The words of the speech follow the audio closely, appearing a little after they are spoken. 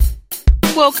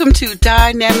Welcome to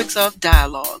Dynamics of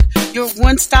Dialogue, your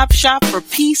one-stop shop for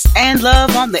peace and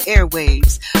love on the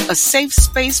airwaves, a safe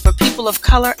space for people of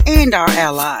color and our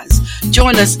allies.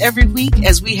 Join us every week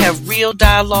as we have real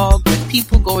dialogue with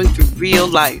people going through real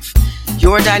life.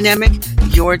 Your dynamic,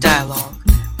 your dialogue.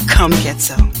 Come get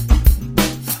some.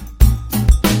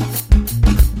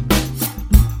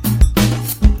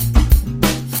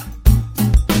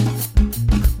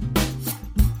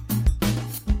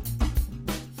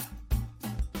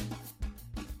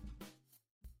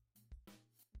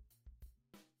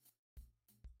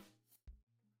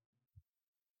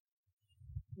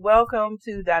 Welcome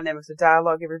to Dynamics of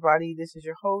Dialogue, everybody. This is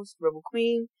your host, Rebel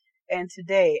Queen, and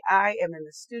today I am in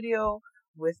the studio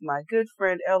with my good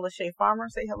friend, El Lachey Farmer.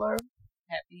 Say hello.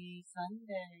 Happy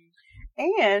Sunday.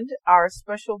 And our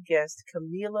special guest,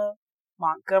 Camila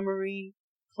Montgomery,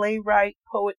 playwright,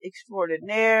 poet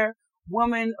extraordinaire,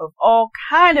 woman of all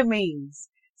kind of means.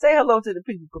 Say hello to the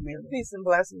people, Camila. Peace and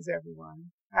blessings, everyone.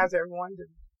 How's everyone doing?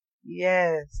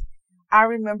 Yes. I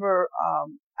remember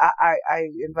I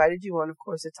invited you on, of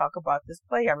course, to talk about this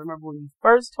play. I remember when you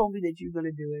first told me that you were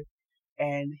going to do it,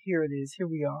 and here it is. Here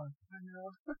we are. I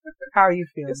know. How are you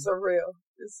feeling? It's surreal.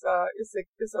 It's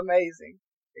amazing,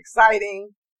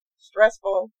 exciting,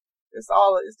 stressful. It's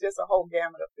just a whole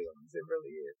gamut of feelings. It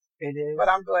really is. It is. But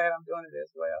I'm glad I'm doing it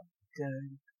as well.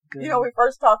 Good. You know, we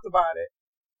first talked about it.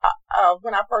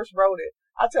 When I first wrote it,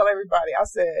 I tell everybody, I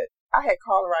said, I had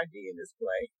caller ID in this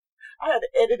play. I had to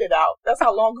edit it out. That's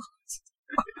how long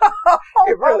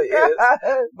it really is.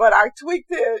 But I tweaked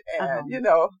it and,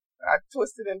 I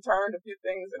twisted and turned a few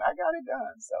things and I got it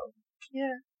done. So,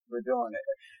 yeah, we're doing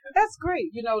it. That's great.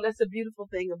 You know, that's a beautiful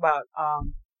thing about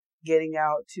getting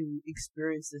out to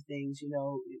experience the things. You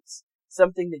know, it's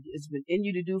something that has been in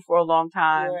you to do for a long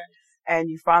time. Yes. And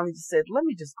you finally just said, let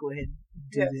me just go ahead and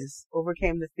do this.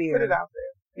 Overcame the fear. Put it out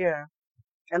there. Yeah.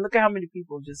 And look at how many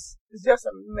people it's just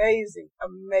amazing,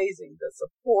 the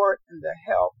support and the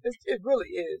help. It really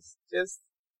is. Just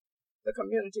the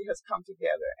community has come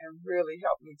together and really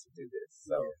helped me to do this.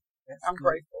 So I'm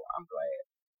grateful. I'm glad.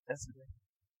 That's good.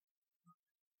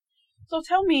 So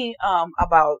tell me,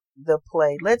 about the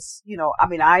play. Let's,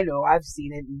 I know I've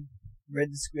seen it and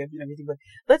read the script and everything, but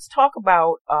let's talk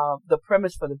about, the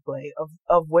premise for the play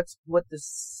of what the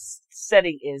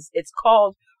setting is. It's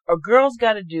called A Girl's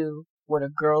Gotta Do What a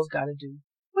Girl's Gotta Do.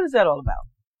 What is that all about?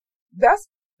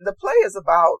 The play is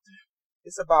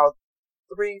about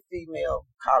 3 female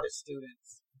college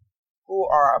students who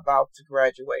are about to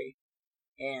graduate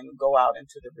and go out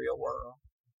into the real world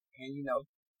and,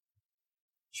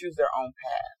 choose their own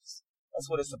paths. That's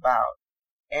what it's about.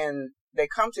 And they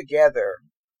come together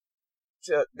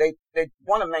they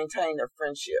want to maintain their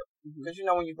friendship. Because,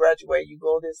 when you graduate, you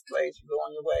go this place, you go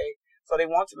on your way. So they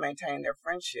want to maintain their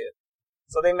friendship.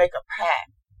 So they make a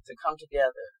pact to come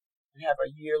together and have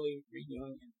a yearly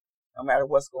reunion, no matter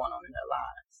what's going on in their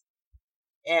lives.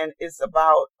 And it's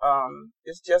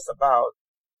just about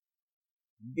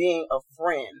being a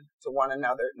friend to one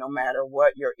another, no matter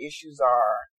what your issues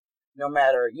are, no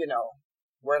matter,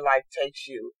 where life takes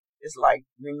you. It's like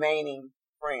remaining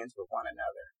friends with one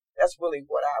another. That's really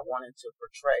what I wanted to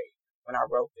portray when I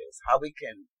wrote this, how we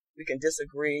can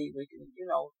disagree, we can,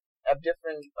 have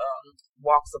different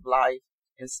walks of life,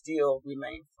 and still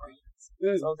remain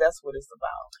friends. So that's what it's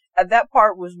about. And that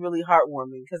part was really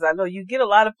heartwarming because I know you get a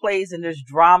lot of plays and there's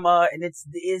drama and it's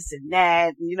this and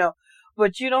that,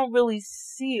 but you don't really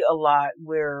see a lot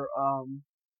where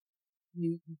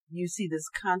you see this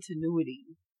continuity,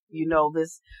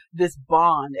 this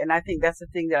bond. And I think that's the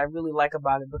thing that I really like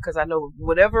about it because I know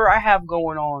whatever I have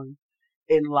going on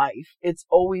in life, it's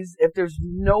always, if there's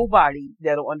nobody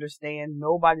that'll understand,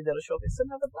 nobody that'll show up, it's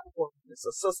another black woman. It's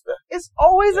a sister. It's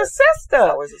always a sister.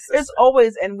 It's always a sister. It's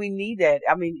always, and we need that.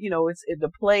 I mean,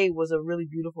 the play was a really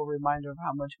beautiful reminder of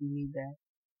how much we need that.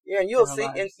 Yeah, and you'll see,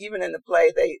 even in the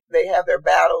play, they have their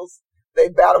battles. They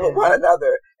battle with one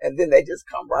another, and then they just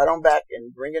come right on back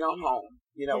and bring it on home.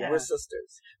 We're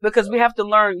sisters. Because we have to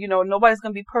learn, nobody's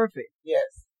going to be perfect. Yes.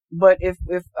 But if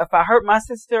I hurt my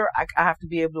sister, I have to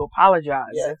be able to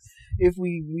apologize. Yes. If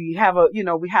we have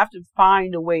we have to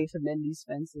find a way to mend these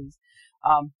fences.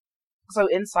 So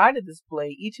inside of this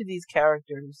play, each of these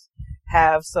characters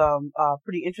have some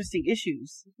pretty interesting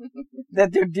issues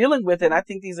that they're dealing with, and I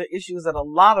think these are issues that a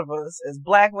lot of us, as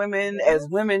Black women, as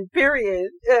women,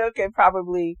 period, can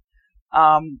probably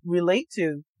relate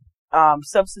to.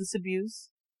 Substance abuse.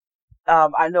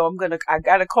 I know I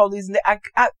gotta call these,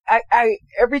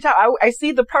 every time I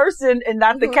see the person and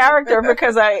not the character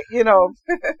because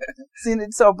seen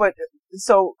it. So,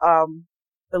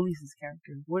 Elise's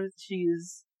character,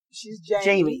 she's Jamie.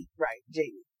 Jamie, right?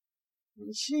 Jamie.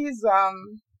 She's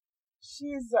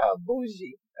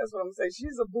bougie. That's what I'm saying.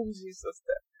 She's a bougie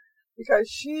sister because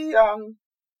she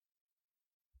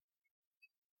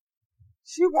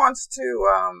wants to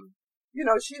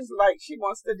she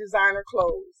wants the designer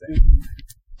clothes and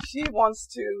she wants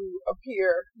to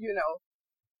appear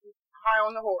high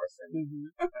on the horse and,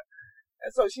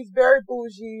 and so she's very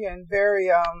bougie and very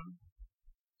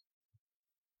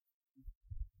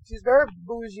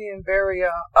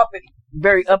uppity.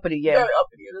 Very uppity, yeah. Very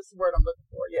uppity. That's the word I'm looking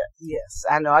for. Yes. Yes,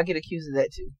 I know. I get accused of that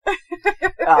too.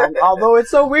 Although it's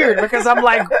so weird because I'm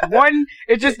like,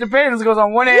 it just depends. Because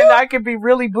on one end, I could be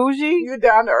really bougie. You're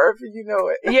down to earth and you know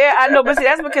it. Yeah, I know. But see,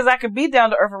 that's because I could be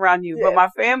down to earth around you. Yeah. But my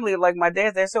family, like my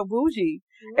dad, they're so bougie.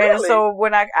 Really? And so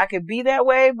when I could be that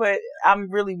way, but I'm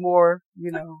really more,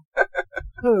 hood.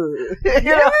 Hood.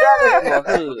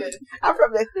 I'm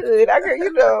from the hood.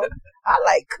 I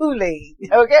like Kool-Aid.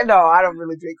 Okay, no, I don't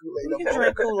really drink Kool-Aid. You can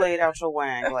drink Kool-Aid out your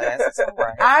wine glass. It's all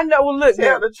right. I know. Well, look,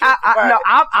 I'm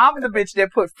the bitch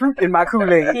that put fruit in my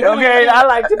Kool-Aid. Okay, I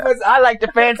like the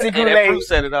fancy Kool-Aid. And that fruit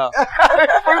set it off.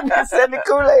 Fruit set the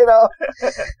Kool-Aid off.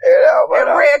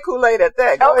 And red Kool-Aid at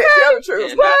that. Go ahead, tell the truth.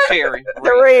 Yeah, not cherry.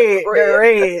 The red.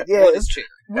 Yeah, What is cherry?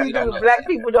 We do. Black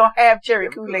people don't have cherry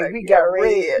Kool-Aid. We got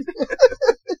red.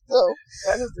 So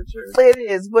that is the truth. It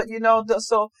is, but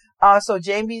so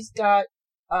Jamie's got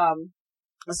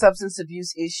substance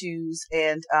abuse issues,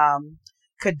 and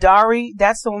Kadari,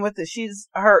 that's the one with she's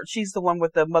the one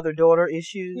with the mother-daughter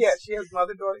issues. Yeah, she has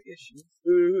mother-daughter issues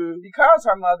because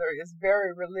her mother is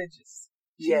very religious.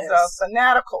 She's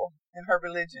fanatical in her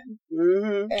religion,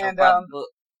 and by the book.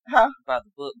 Huh? By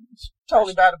the book.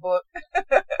 Totally by the book.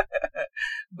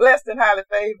 Blessed and highly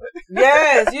favored.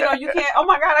 Yes, you can't. Oh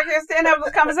my God, I can't stand having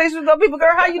this conversation with those people.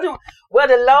 Girl, how you doing? Well,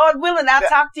 the Lord willing, I'll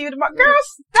talk to you tomorrow. Girl,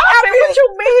 stop it. What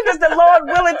you mean is the Lord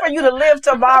willing for you to live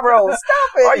tomorrow?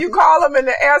 Stop it. Or you call them and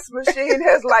the answer machine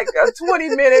has like a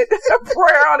 20-minute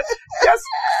prayer on it. Just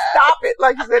stop it.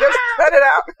 Like you said, just cut it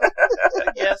out.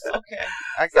 Yes, okay.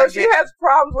 So she has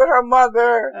problems with her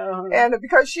mother, and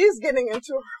because she's getting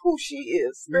into who she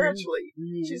is spiritually,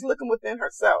 she's looking within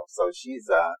herself. So she's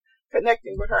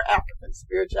connecting with her African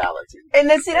spirituality. And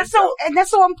then that's so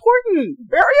important.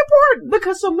 Very important.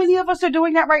 Because so many of us are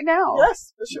doing that right now.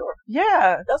 Yes, for sure.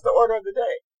 Yeah. That's the order of the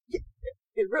day.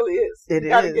 It really is. You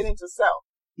got to get into self.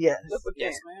 Yes. Look within.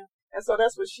 Yes, ma'am. And so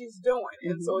that's what she's doing.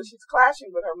 And so she's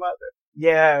clashing with her mother.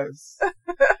 Yes.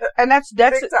 And that's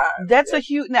big time. That's a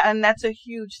huge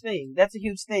thing. That's a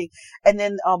huge thing. And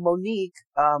then Monique,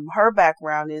 her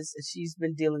background is she's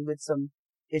been dealing with some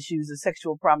issues of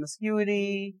sexual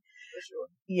promiscuity. For sure.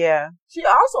 Yeah. She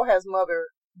also has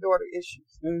mother-daughter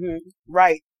issues.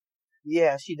 Right.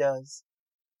 Yeah, she does.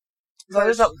 So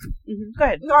go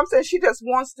ahead. No, I'm saying she just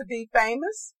wants to be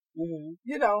famous,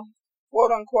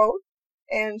 quote unquote.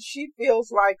 And she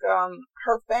feels like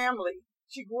her family,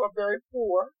 she grew up very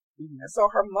poor. And so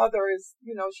her mother is,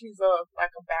 she's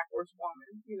like a backwards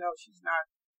woman. She's not,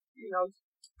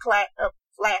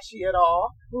 flashy at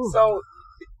all. Ooh. So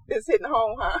it's hitting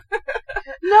home, huh?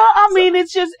 No, I mean,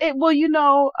 it's just, it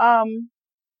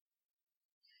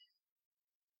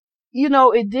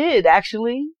did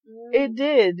actually. It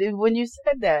did. When you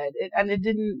said that, it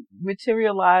didn't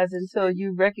materialize until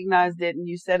you recognized it and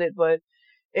you said it, but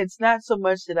it's not so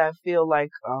much that I feel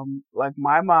like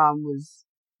my mom was,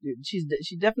 she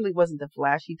definitely wasn't the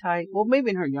flashy type. Well,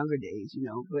 maybe in her younger days,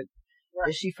 but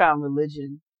right. She found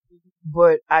religion.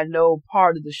 But I know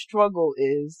part of the struggle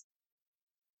is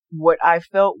what I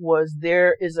felt was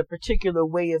there is a particular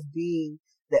way of being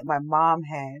that my mom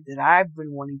had that I've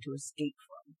been wanting to escape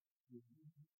from.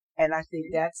 And I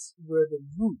think that's where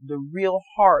the real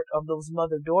heart of those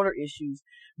mother-daughter issues,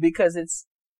 because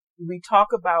we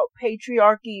talk about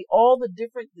patriarchy, all the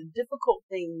difficult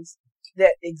things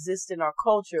that exist in our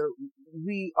culture.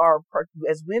 We are,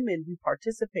 as women, we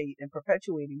participate in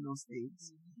perpetuating those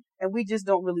things. And we just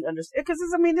don't really understand. Because,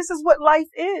 this is what life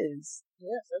is.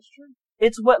 Yes, that's true.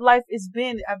 It's what life has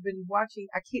been. I've been watching,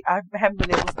 I haven't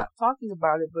been able to stop talking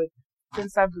about it, but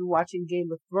since I've been watching Game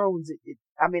of Thrones,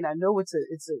 I know it's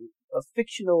a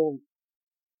fictional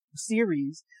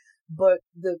series, but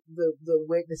the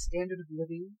way, the standard of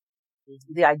living,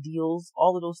 the ideals,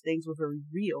 all of those things were very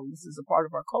real. This is a part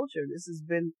of our culture. This has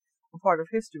been a part of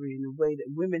history in the way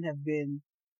that women have been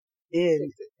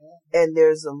in. And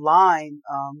there's a line,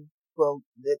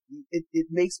 it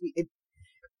makes me,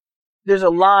 there's a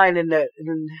line in the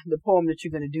poem that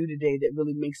you're going to do today that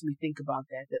really makes me think about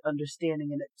that understanding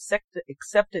and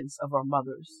acceptance of our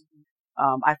mothers.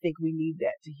 I think we need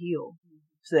that to heal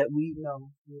so that we know,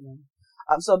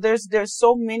 so there's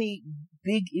so many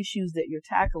big issues that you're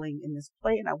tackling in this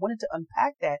play, and I wanted to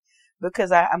unpack that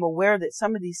because I'm aware that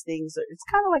some of these things it's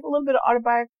kind of like a little bit of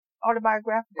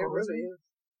autobiographical. It really is.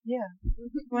 Yeah.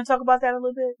 You want to talk about that a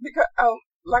little bit? Because,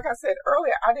 like I said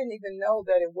earlier, I didn't even know it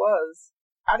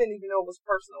was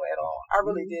personal at all. I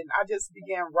really didn't. I just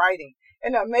began writing.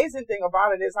 And the amazing thing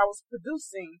about it is I was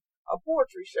producing a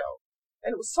poetry show.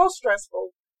 And it was so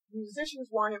stressful. Musicians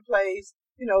weren't in place.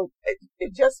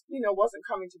 It just, wasn't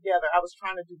coming together. I was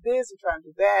trying to do this and trying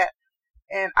to do that.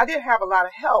 And I didn't have a lot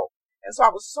of help. And so I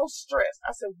was so stressed.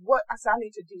 I said, I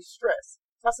need to de-stress.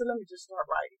 So I said, let me just start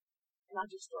writing. And I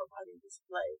just started writing this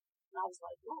play. And I was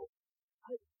like, whoa,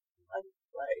 I writing this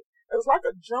play. It was like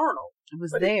a journal. It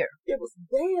was there. It was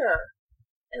there.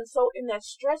 And so in that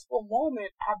stressful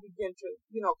moment, I began to,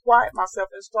 quiet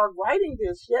myself and start writing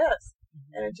this. Yes.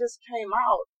 Mm-hmm. And it just came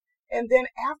out. And then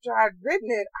after I'd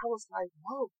written it, I was like,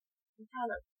 whoa, you're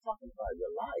kind of talking about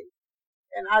your life.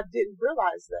 And I didn't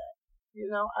realize that,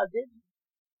 I didn't.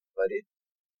 But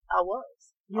I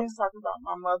was. Yeah. I was talking about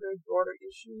my mother-daughter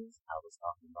issues. I was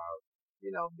talking about,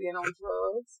 being on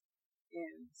drugs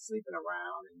and sleeping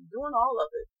around and doing all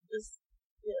of it. Just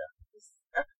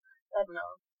having a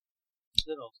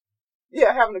good old time.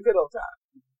 Yeah, having a good old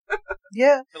time.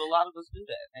 Yeah. But a lot of us do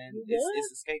that. And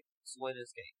it's escape. It's a way to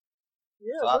escape.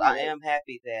 Yeah, so I am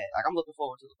happy that, I'm looking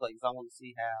forward to the play because I want to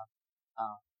see how,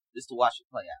 just to watch it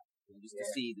play out, just to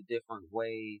see the different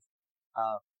ways,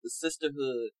 the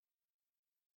sisterhood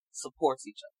supports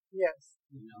each other. Yes.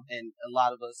 And a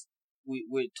lot of us,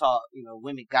 we're taught,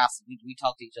 women gossip, we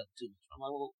talk to each other too much. I'm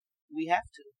like, well, we have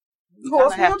to. We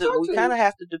kind of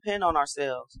have to depend on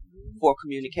ourselves for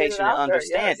communication and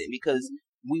understanding because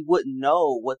we wouldn't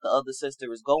know what the other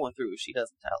sister is going through if she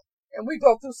doesn't tell. And we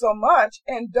go through so much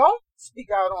and don't speak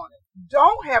out on it.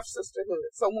 Don't have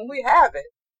sisterhood. So when we have it,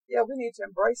 we need to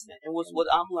embrace it. And what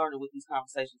I'm learning with these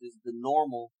conversations is the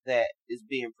normal that is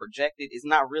being projected is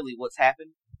not really what's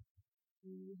happening.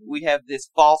 Mm-hmm. We have this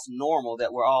false normal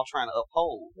that we're all trying to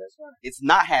uphold. That's right. It's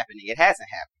not happening. It hasn't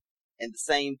happened. And the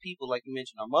same people, like you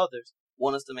mentioned, our mothers,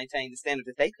 want us to maintain the standard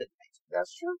that they couldn't maintain.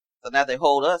 That's true. So now they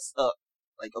hold us up,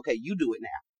 like, okay, you do it now.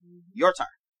 Mm-hmm. Your turn.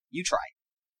 You try it.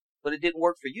 But it didn't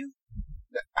work for you.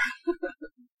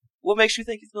 What makes you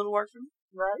think it's going to work for me?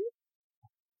 Right.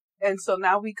 And so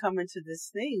now we come into this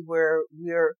thing where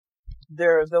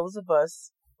there are those of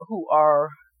us who are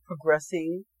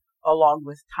progressing along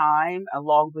with time,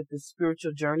 along with the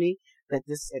spiritual journey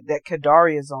that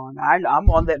Kadari is on. I'm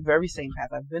on that very same path.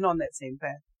 I've been on that same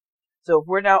path. So if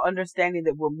we're now understanding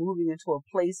that we're moving into a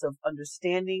place of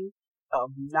understanding,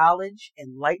 of knowledge,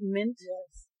 enlightenment,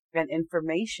 and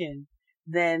information,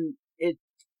 then it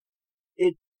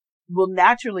will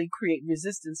naturally create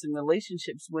resistance in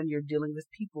relationships when you're dealing with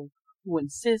people who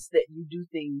insist that you do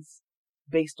things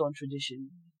based on tradition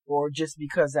or just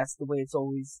because that's the way it's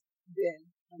always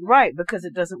been. Right, because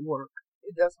it doesn't work.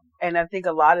 It doesn't. And I think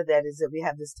a lot of that is that we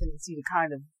have this tendency to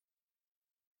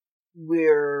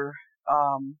we're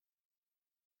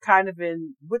kind of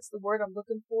in, what's the word I'm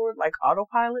looking for? Like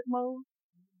autopilot mode,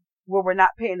 where we're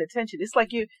not paying attention. It's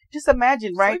like you just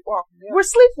imagine, right? Sleepwalking, yeah. We're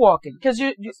sleepwalking because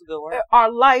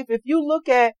our life. If you look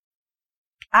at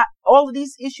all of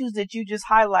these issues that you just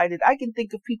highlighted, I can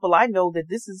think of people I know that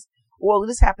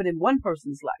this happened in one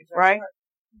person's life, right?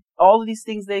 All of these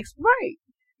things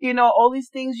all these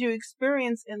things you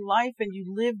experience in life and you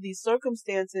live these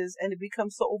circumstances and it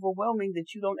becomes so overwhelming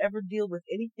that you don't ever deal with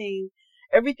anything.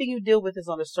 Everything you deal with is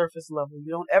on a surface level.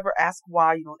 You don't ever ask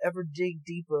why. You don't ever dig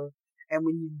deeper. And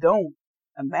when you don't,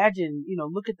 imagine,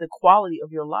 look at the quality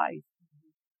of your life,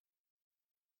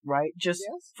 right? Just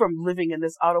from living in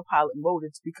this autopilot mode.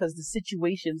 It's because the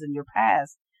situations in your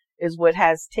past is what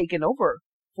has taken over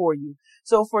for you.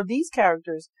 So for these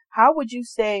characters, how would you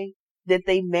say that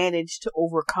they managed to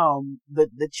overcome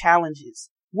the challenges?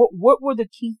 What were the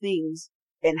key things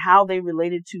and how they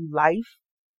related to life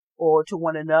or to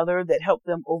one another that helped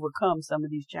them overcome some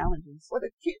of these challenges? Well, the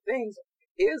key things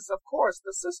is, of course,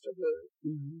 the sisterhood.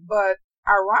 Mm-hmm. But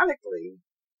ironically,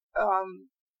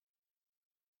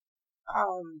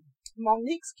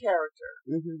 Monique's character,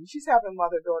 she's having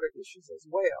mother-daughter issues as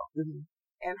well. Mm-hmm.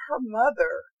 And her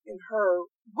mother, in her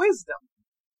wisdom,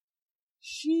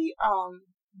 she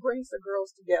brings the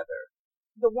girls together.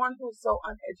 The one who's so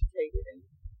uneducated. And,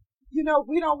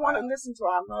 we don't want to listen to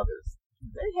our mothers.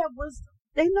 They have wisdom.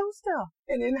 They know stuff.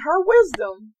 And in her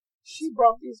wisdom, she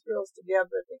brought these girls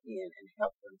together at the end and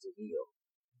helped them to heal.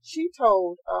 She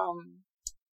told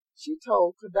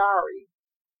Kadari,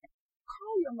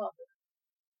 call your mother.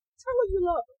 Tell her you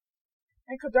love her.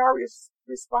 And Kadari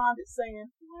responded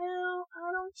saying, well,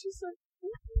 I don't. She said,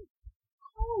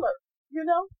 call her.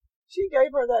 she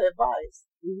gave her that advice.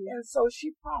 And so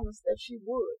she promised that she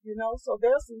would, so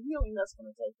there's some healing that's going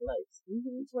to take place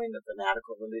between the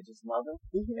fanatical religious mother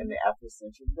and the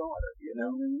Afrocentric daughter,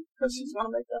 because she's going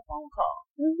to make that phone call.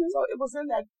 So it was in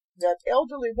that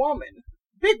elderly woman,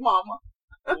 Big Mama,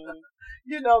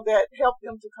 that helped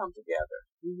them to come together.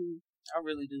 I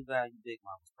really do value Big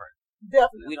Mama's prayer.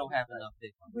 Definitely. We don't have enough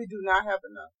Big Mama. We do not have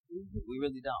enough. We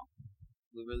really don't.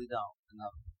 We really don't.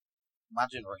 Enough. My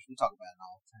generation, we talk about it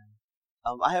all the time.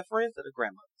 I have friends that are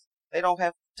grandmothers. They don't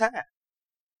have time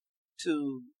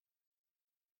to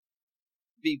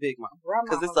be Big Mama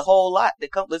because it's a whole lot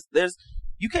that comes.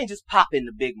 You can't just pop in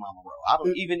the Big Mama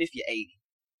role. Even if you're 80.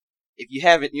 If you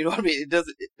haven't, you know what I mean?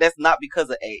 That's not because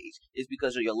of age. It's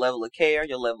because of your level of care,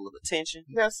 your level of attention.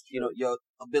 Yes. Your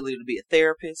ability to be a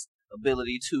therapist,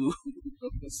 ability to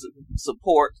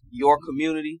support your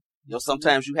community.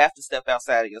 Sometimes you have to step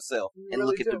outside of yourself and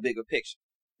look at the bigger picture.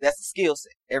 That's a skill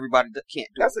set. Everybody can't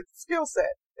do. That's a skill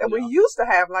set. And we used to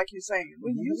have, like you're saying,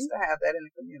 we used to have that in the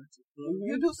community.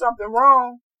 You do something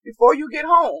wrong before you get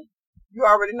home, you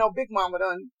already know Big Mama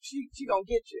she gonna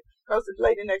get you. Because the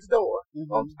lady next door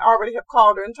already have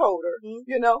called her and told her,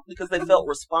 Because they felt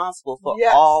responsible for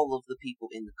all of the people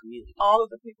in the community. All of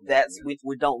the people.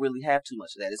 We don't really have too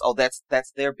much of that.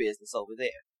 That's their business over there.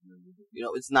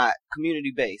 It's not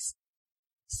community-based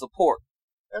support.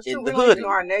 That's in true. The we hood. don't even know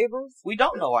our neighbors. We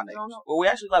don't know our neighbors. Well, we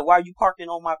actually why are you parking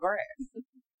on my grass?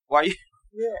 Why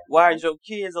are your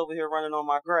kids over here running on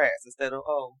my grass instead of,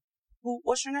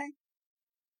 what's your name?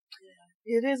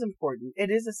 It is important.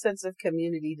 It is a sense of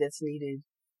community that's needed.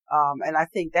 And I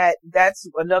think that's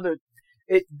another,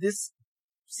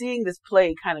 seeing this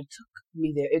play kind of took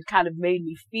me there. It kind of made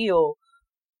me feel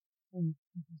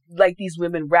like these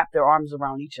women wrapped their arms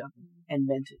around each other and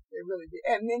meant it. They really did.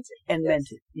 And meant it. And meant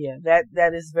it. Yeah.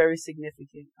 That is very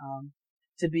significant.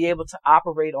 To be able to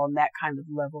operate on that kind of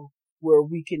level where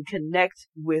we can connect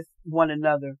with one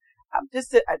another.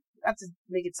 Not to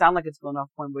make it sound like it's going off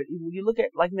point, but when you look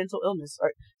at like mental illness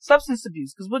or substance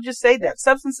abuse, because we'll just say that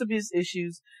substance abuse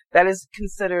issues, that is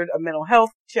considered a mental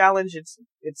health challenge.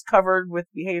 It's covered with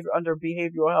under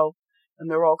behavioral health, and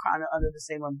they're all kind of under the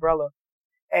same umbrella.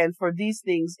 And for these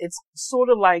things, it's sort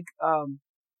of like,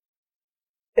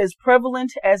 as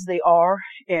prevalent as they are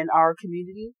in our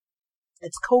community,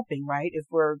 it's coping, right? If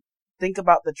think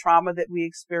about the trauma that we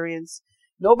experience,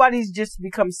 nobody's just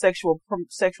become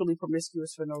sexually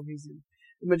promiscuous for no reason.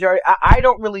 The majority, I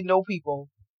don't really know people.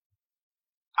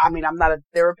 I mean, I'm not a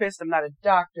therapist, I'm not a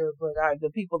doctor, but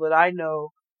the people that I know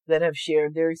that have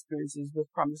shared their experiences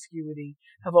with promiscuity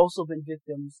have also been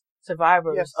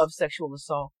survivors of sexual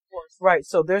assault. Right.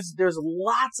 So there's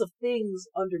lots of things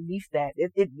underneath that.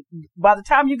 It by the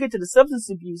time you get to the substance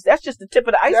abuse, that's just the tip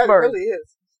of the iceberg. That really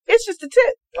is. It's just a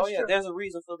tip. True. There's a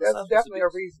reason for the There's substance definitely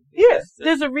abuse. A reason. Yes,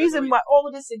 there's a reason why all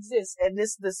of this exists, and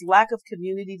this lack of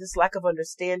community, this lack of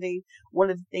understanding.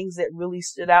 One of the things that really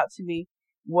stood out to me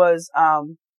was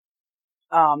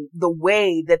the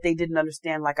way that they didn't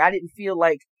understand. Like I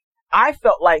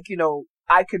felt like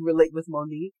I could relate with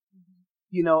Monique.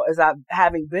 As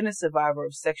having been a survivor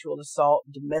of sexual assault,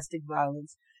 domestic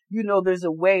violence. There's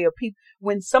a way of people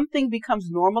when something becomes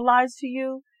normalized to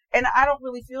you. And I don't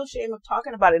really feel shame of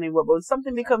talking about it anymore, but when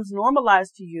something becomes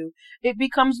normalized to you, it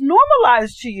becomes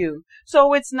normalized to you.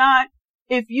 So it's not,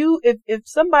 if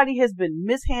somebody has been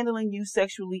mishandling you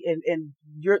sexually and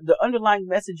the underlying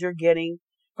message you're getting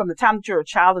from the time that you're a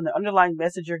child and the underlying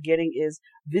message you're getting is,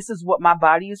 this is what my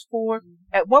body is for.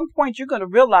 At one point, you're going to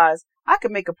realize I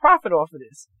can make a profit off of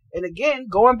this. And again,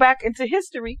 going back into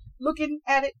history, looking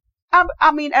at it,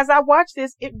 I mean, as I watch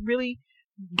this, it really,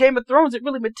 Game of Thrones, it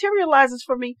really materializes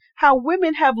for me how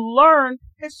women have learned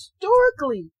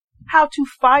historically how to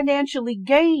financially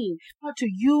gain, how to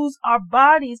use our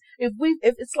bodies. If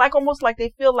it's like almost like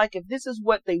they feel like if this is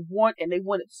what they want and they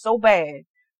want it so bad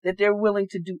that they're willing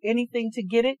to do anything to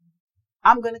get it,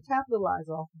 I'm going to capitalize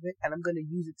off of it and I'm going to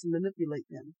use it to manipulate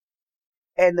them.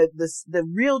 And the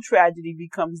real tragedy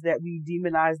becomes that we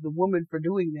demonize the woman for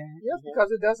doing that. Yes,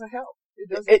 because it doesn't help.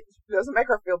 It doesn't make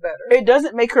her feel better. It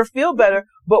doesn't make her feel better,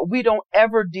 but we don't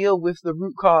ever deal with the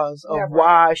root cause of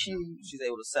why she's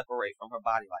able to separate from her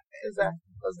body like that. Exactly.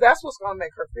 Because that's what's going to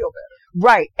make her feel better.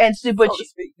 Right. And so,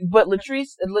 but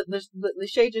Latrice,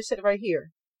 Lachey just said it right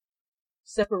here.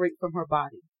 Separate from her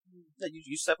body.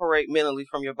 You separate mentally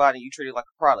from your body. You treat it like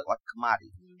a product, like a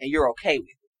commodity, and you're okay with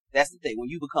it. That's the thing. When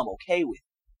you become okay with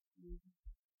it,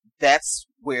 that's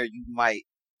where you might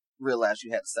realize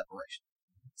you had a separation.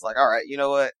 It's like, all right, you know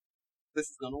what? This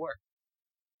is going to work.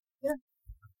 Yeah.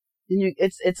 And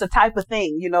it's a type of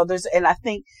thing, and I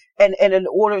think, and in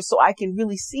order, so I can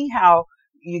really see how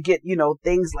you get,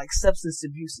 things like substance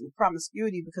abuse and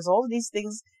promiscuity, because all of these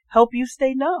things help you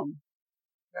stay numb.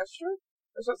 That's true.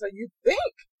 That's what I say. You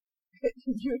think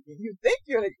you think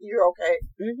you're okay,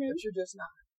 but you're just not.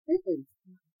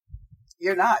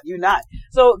 You're not.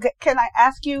 So can I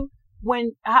ask you,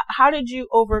 how did you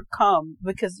overcome?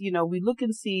 Because, we look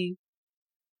and see,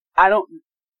 I don't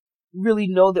really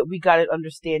know that we got an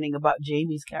understanding about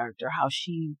Jamie's character, how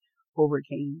she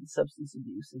overcame substance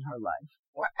abuse in her life.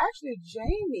 Well, actually,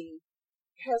 Jamie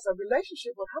has a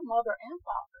relationship with her mother and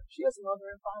father. She has a mother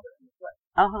and father in the play.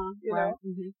 You know,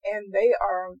 and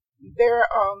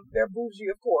they're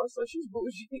bougie, of course. So she's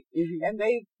bougie, and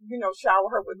they, shower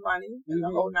her with money and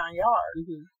the whole 9 yards.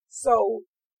 So,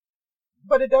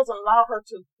 but it doesn't allow her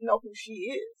to know who she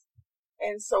is,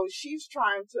 and so she's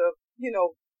trying to,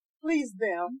 please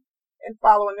them and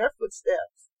follow in their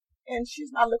footsteps. And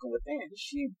she's not looking within.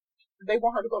 They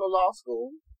want her to go to law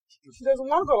school. She doesn't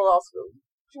want to go to law school.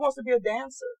 She wants to be a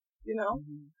dancer,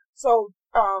 So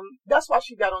that's why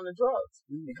she got on the drugs,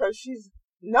 because she's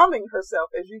numbing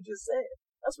herself, as you just said.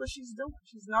 That's what she's doing.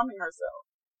 She's numbing herself.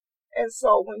 And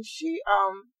so when she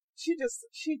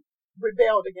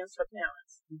rebelled against her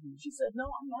parents. She said,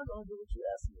 "No, I'm not going to do what you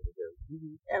asked me to do."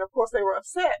 And of course they were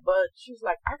upset, but she's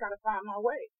like, "I got to find my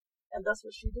way," and that's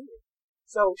what she did.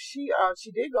 So she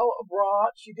did go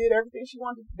abroad. She did everything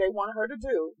they wanted her to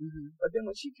do. But then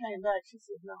when she came back, she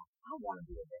said, "No, I want to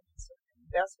be a dancer. And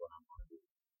that's what I want to do."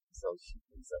 So she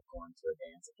ends up going to a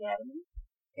dance academy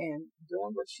and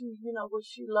doing what she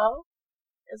loved.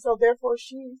 And so therefore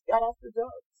she got off the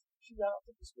drugs. She got off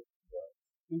the prescription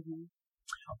drugs.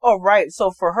 Oh, right.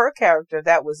 So for her character,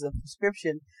 that was a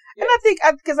prescription. Yes. And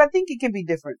I think it can be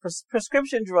different.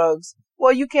 Prescription drugs,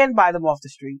 well, you can buy them off the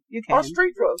street. You can. Or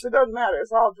street drugs. It doesn't matter.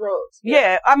 It's all drugs.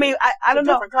 Yeah. I mean, I don't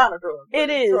know. Different kind of drugs. It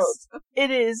is. Drugs.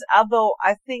 It is. Although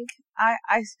I think I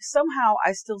somehow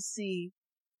I still see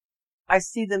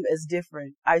them as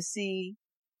different. I see,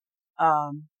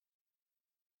 I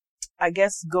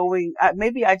guess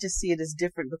maybe I just see it as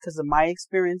different because of my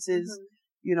experiences.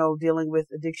 Dealing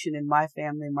with addiction in my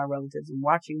family and my relatives, and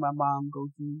watching my mom go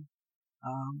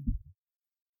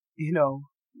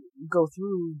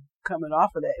through, coming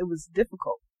off of that. It was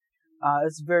difficult.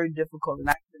 It's very difficult. And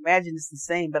I can imagine it's the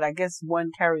same, but I guess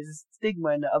one carries a stigma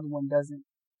and the other one doesn't.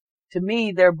 To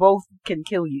me, they're both can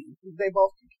kill you. They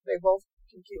both can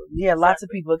kill you. Yeah, exactly. Lots of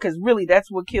people, because really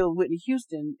that's what killed Whitney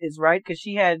Houston is, right? Because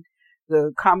she had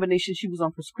the combination, she was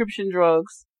on prescription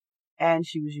drugs and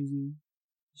she was using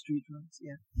street drugs,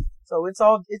 yeah. So it's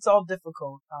all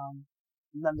difficult,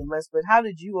 nonetheless. But how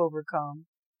did you overcome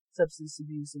substance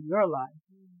abuse in your life?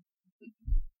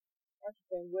 That's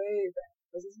been way back,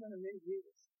 because it's been many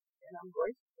years, and I'm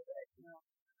grateful for that,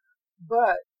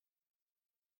 But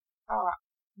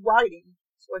writing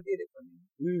is what did it for me.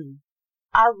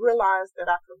 I realized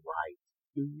that I could write,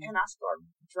 and I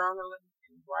started journaling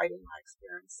and writing my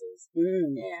experiences.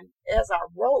 And as I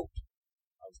wrote,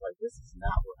 I was like, "This is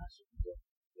not what I should be doing."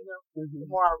 The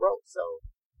more I wrote. So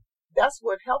that's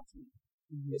what helped me,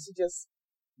 is to just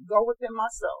go within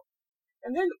myself.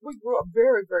 And then we grew up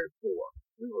very, very poor.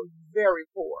 We were very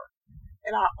poor.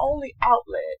 And our only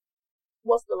outlet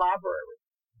was the library.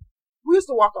 We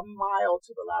used to walk a mile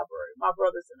to the library, my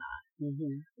brothers and I.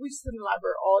 We used to sit in the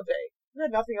library all day. We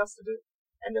had nothing else to do.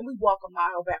 And then we'd walk a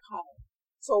mile back home.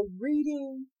 So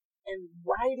reading and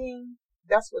writing,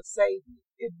 that's what saved me.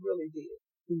 It really did.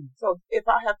 So if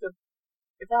I had to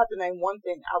name one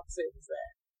thing, I would say it was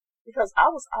that. Because I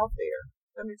was out there,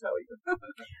 let me tell you.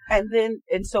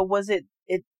 And so was it,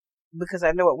 because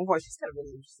I know at one point, she's had a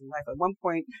really interesting life. At one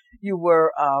point, you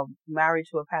were married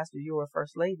to a pastor. You were a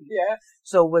first lady. Yes.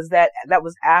 So was that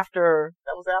was after?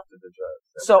 That was after the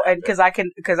drugs. So,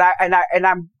 and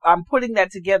I'm putting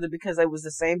that together because it was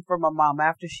the same for my mom.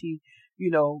 After she,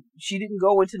 she didn't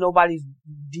go into nobody's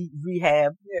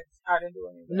rehab. Yes, I didn't do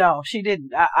anything. No, she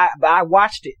didn't. I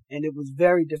watched it, and it was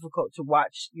very difficult to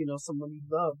watch, someone you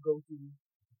love go through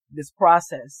this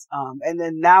process. And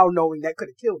then now knowing that could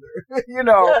have killed her,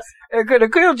 yes. It could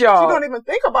have killed y'all. You don't even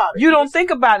think about it. You don't think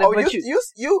about it, but you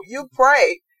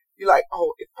pray. You're like,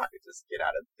 "Oh, if I could just get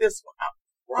out of this one, I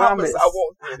promise I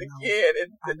won't do it again."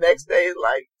 And the next day is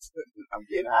like, I'm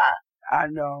getting high. I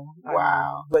know.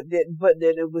 Wow. But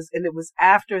then it was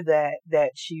after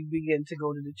that she began to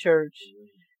go to the church,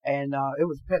 and it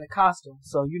was Pentecostal.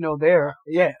 So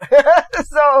yeah.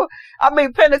 So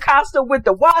Pentecostal with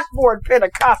the washboard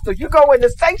Pentecostal. You go in the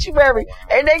sanctuary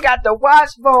and they got the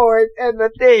washboard and the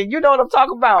thing. You know what I'm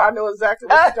talking about? I know exactly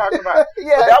what you're talking about.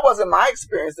 Yeah. But that wasn't my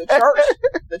experience. The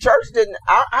church didn't.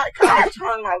 I kind of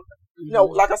turned my.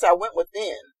 Like I said, I went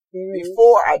within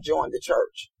before I joined the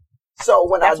church. So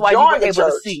when That's I joined the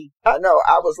church, see. I know,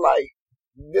 I was like,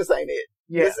 this ain't it.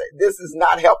 Yeah. This is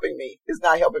not helping me. It's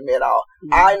not helping me at all.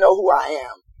 Mm-hmm. I know who I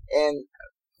am and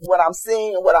what I'm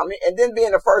seeing and and then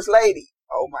being the first lady.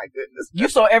 Oh my goodness. You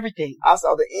saw everything. I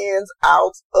saw the ins,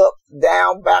 outs, up,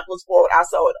 down, backwards, forward. I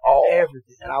saw it all.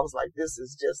 Everything. And I was like, this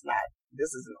is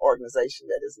an organization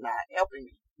that is not helping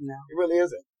me. No. It really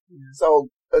isn't. Yeah. So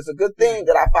it's a good thing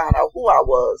that I found out who I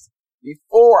was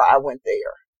before I went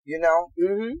there, you know?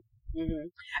 Mm-hmm. Mm-hmm.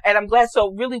 And I'm glad.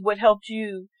 So really what helped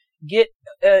you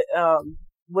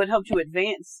what helped you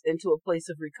advance into a place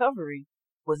of recovery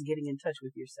was getting in touch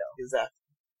with yourself. Exactly.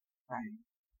 Right.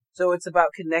 So it's about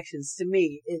connections. To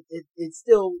me, it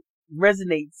still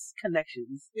resonates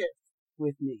connections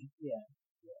with me. Yeah.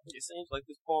 It seems like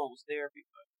this poem was therapy.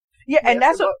 Yeah, and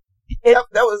that's what it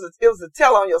was a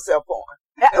tell on yourself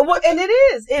poem. Well, and it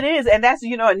is, and that's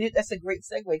and that's a great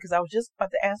segue because I was just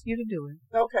about to ask you to do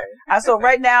it. Okay. So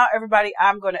right now, everybody,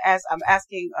 I'm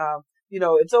asking.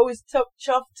 It's always tough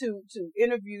to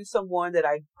interview someone that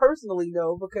I personally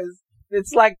know because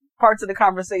it's like parts of the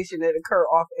conversation that occur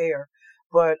off air.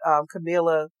 But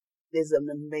Camila is an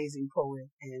amazing poet,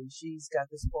 and she's got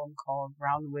this poem called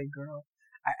 "Round the Way Girl."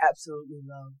 I absolutely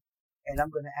love, and I'm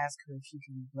going to ask her if she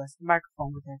can bless the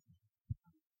microphone with that.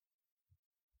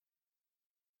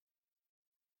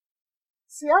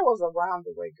 See, I was a round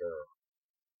the way girl.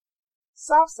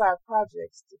 Southside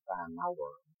projects defined my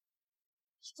world.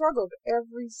 Struggled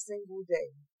every single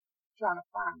day, trying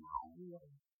to find my own way.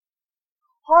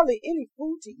 Hardly any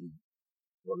food to eat,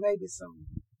 or maybe some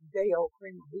day-old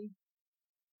cream of wheat.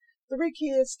 3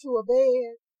 kids to a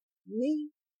bed. Me,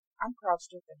 I'm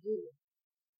crouched at the head.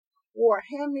 Wore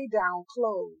hand-me-down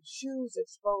clothes, shoes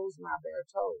exposed my bare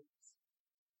toes.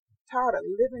 Tired of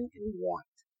living in want.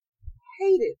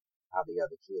 Hated how the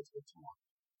other kids were torn.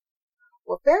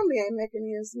 Well, family ain't making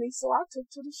ends meet, so I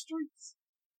took to the streets.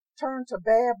 Turned to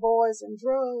bad boys and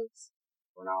drugs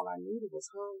when all I needed was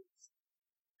hugs.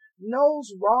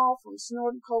 Nose raw from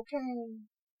snorting cocaine.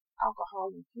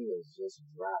 Alcohol and pills just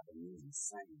driving me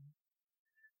insane.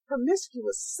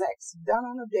 Promiscuous sex done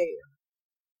on a dare.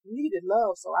 Needed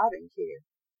love, so I didn't care.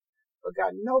 But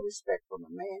got no respect from a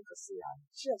man, 'cause see, I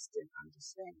just didn't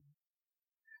understand.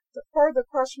 To further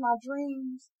crush my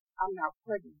dreams, I'm now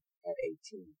pregnant at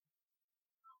 18.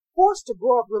 Forced to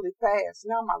grow up really fast,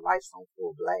 now my life's on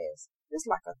full blast. It's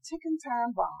like a ticking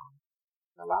time bomb.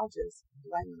 Well, I'll just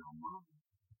blame it on Mom.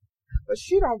 But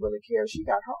she don't really care, she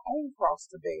got her own cross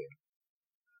to bear.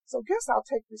 So guess I'll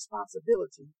take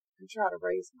responsibility and try to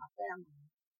raise my family.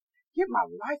 Get my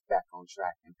life back on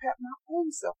track and pat my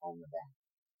own self on the back.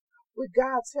 With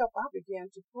God's help, I began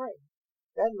to pray.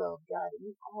 That love guided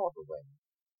me all the way.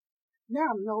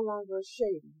 Now I'm no longer a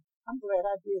shady. I'm glad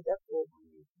I did that for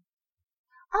 1 year.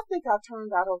 I think I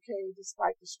turned out okay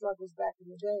despite the struggles back in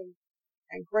the day,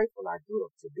 and grateful I grew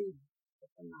up to be the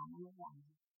phenomenal woman.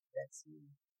 That's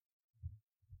me.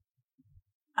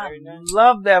 I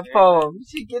love that poem.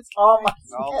 She gets all my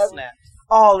snaps.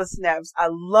 All the snaps. I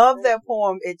love that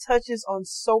poem. It touches on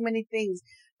so many things.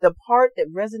 The part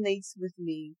that resonates with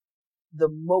me the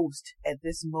most at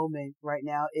this moment right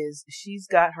now is she's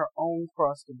got her own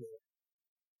cross to bear.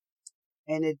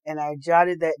 And I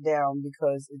jotted that down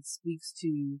because it speaks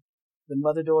to the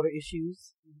mother-daughter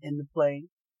issues in the play.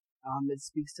 It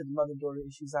speaks to the mother-daughter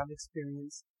issues I've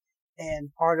experienced.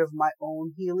 And part of my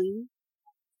own healing,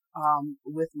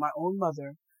 with my own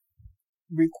mother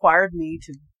required me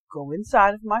to go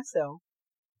inside of myself,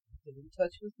 get in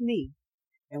touch with me.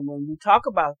 And when we talk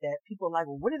about that, people are like,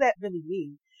 well, what did that really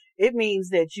mean? It means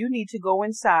that you need to go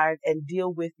inside and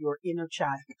deal with your inner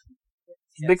child.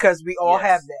 Yes. Because we all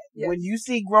have that. Yes. When you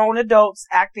see grown adults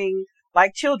acting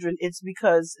like children, it's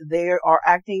because they're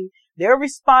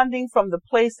responding from the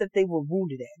place that they were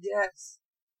wounded at. Yes.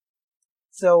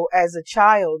 So as a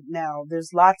child now,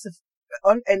 there's lots of,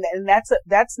 and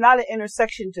that's not an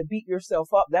intersection to beat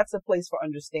yourself up. That's a place for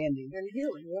understanding and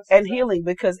healing. Yes, and exactly. Healing,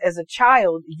 because as a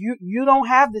child, you don't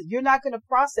have you're not going to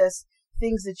process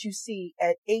things that you see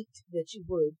at 8 that you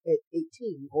would at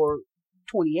 18 or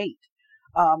 28.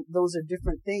 Those are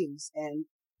different things. And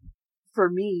for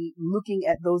me, looking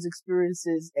at those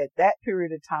experiences at that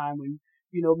period of time when,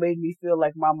 made me feel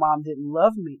like my mom didn't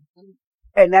love me.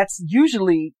 And that's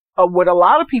usually what a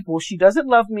lot of people, she doesn't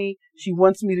love me. She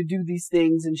wants me to do these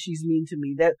things and she's mean to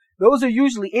me. Those are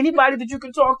usually anybody that you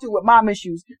can talk to with mom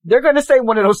issues. They're going to say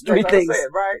one of those 3 things.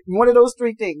 Right. One of those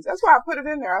 3 things. That's why I put it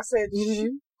in there. I said,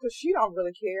 because she don't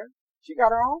really care. She got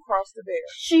her own cross to bear.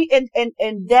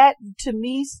 And that to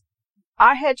me,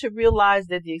 I had to realize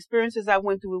that the experiences I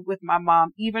went through with my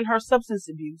mom, even her substance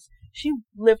abuse, she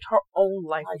lived her own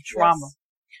life of trauma.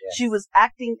 Yes. She was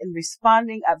acting and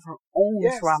responding out of her own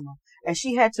trauma. And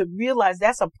she had to realize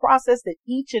that's a process that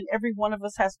each and every one of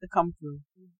us has to come through.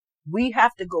 We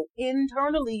have to go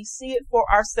internally, see it for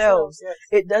ourselves. Yes.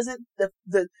 It doesn't,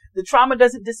 the trauma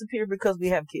doesn't disappear because we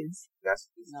have kids.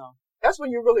 That's when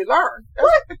you really learn.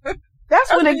 That's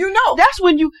when you know. That's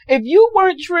when if you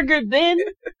weren't triggered then,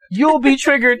 you'll be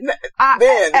triggered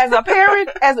then. As a parent,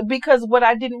 because what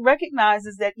I didn't recognize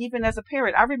is that even as a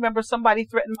parent, I remember somebody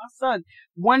threatened my son.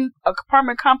 One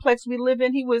apartment complex we live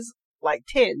in, he was like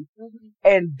 10. Mm-hmm.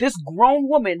 And this grown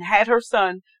woman had her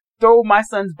son throw my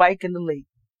son's bike in the lake.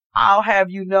 I'll have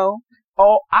you know.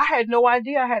 Oh, I had no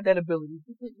idea I had that ability.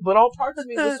 But all parts of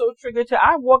me was so triggered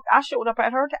I showed up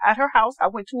at her house. I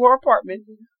went to her apartment.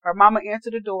 Her mama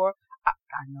answered the door.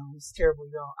 I know, it's terrible,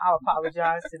 y'all. I'll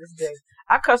apologize to this day.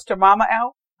 I cussed her mama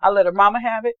out. I let her mama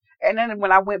have it. And then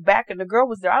when I went back and the girl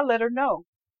was there, I let her know.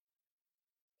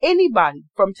 Anybody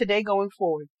from today going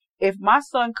forward, if my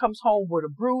son comes home with a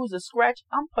bruise, a scratch,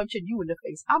 I'm punching you in the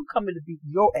face. I'm coming to beat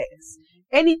your ass.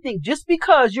 Anything, just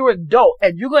because you're an adult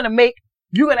and you're going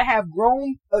to have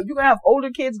older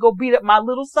kids go beat up my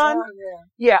little son. Oh,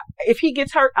 yeah. If he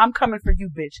gets hurt, I'm coming for you,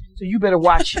 bitch. So you better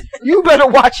watch it. You better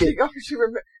watch it.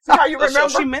 See how you remember?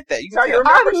 She meant that.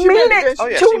 I mean it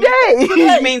today.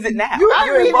 She means it now.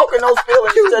 You're invoking those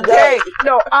feelings today.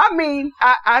 No, I mean,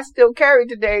 I still carry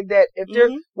today that if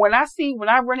when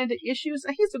I run into issues,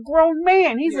 and he's a grown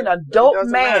man. He's an adult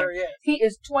man. Matter, yes. He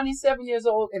is 27 years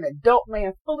old, an adult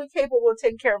man, fully capable of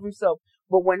taking care of himself.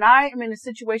 But when I am in a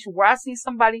situation where I see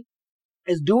somebody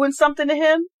is doing something to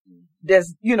him,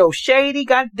 that's, shady,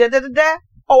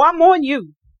 oh, I'm on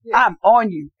you. Yeah. I'm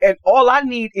on you. And all I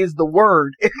need is the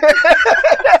word.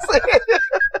 That's it.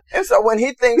 And so when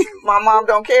he thinks my mom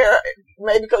don't care,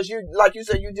 maybe because you, like you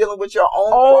said, you're dealing with your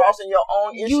own cross and your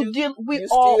own issues, you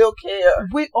still care.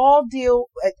 We all deal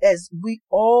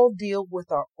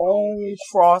with our own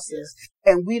crosses.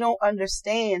 And we don't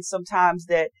understand sometimes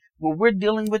that when we're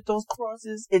dealing with those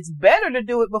crosses, it's better to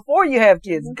do it before you have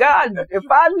kids. God, if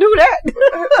I knew that.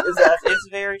 It's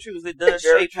very true. It does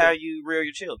shape how you rear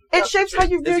your children. It shapes how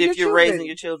you rear your children. As if you're raising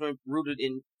your children rooted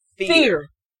in fear.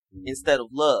 Instead of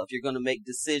love. You're going to make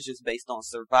decisions based on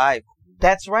survival.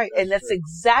 That's right. And that's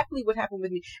exactly what happened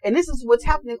with me. And this is what's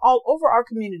happening all over our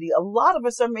community. A lot of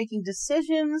us are making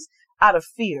decisions out of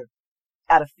fear.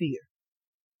 That's true.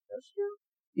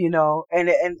 And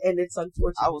it's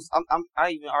unfortunate.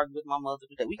 I even argued with my mother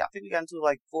today. I think we got into it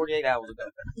like 48 hours ago.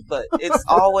 But it's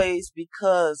always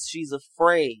because she's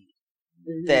afraid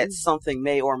that something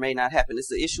may or may not happen.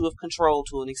 It's an issue of control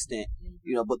to an extent,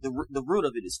 but the root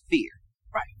of it is fear.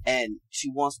 Right. And she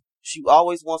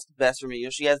always wants the best for me.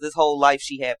 She has this whole life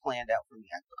she had planned out for me.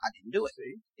 I didn't do it.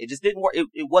 It just didn't work.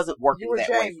 It wasn't working that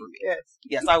way for me.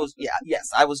 Yes, I was. Yeah, yes,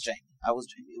 I was Jamie.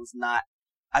 It was not.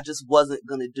 I just wasn't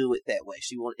going to do it that way.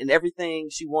 And everything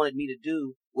she wanted me to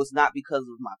do was not because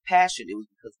of my passion. It was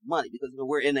because of money. Because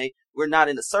we're not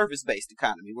in a service-based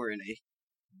economy. We're in a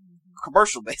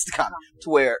commercial-based economy to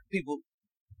where people,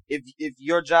 if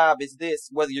your job is this,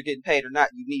 whether you're getting paid or not,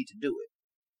 you need to do it.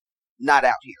 Not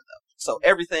out here though. So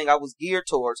everything I was geared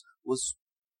towards was,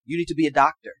 you need to be a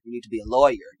doctor. You need to be a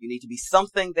lawyer. You need to be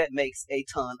something that makes a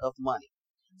ton of money.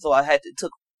 So it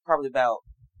took probably about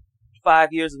 5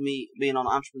 years of me being on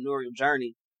an entrepreneurial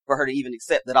journey for her to even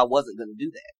accept that I wasn't going to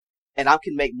do that. And I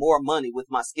can make more money with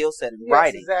my skill set in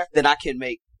writing than I can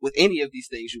make with any of these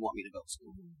things you want me to go to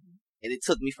school. And it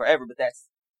took me forever, but that's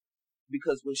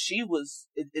because when she was,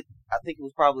 I think it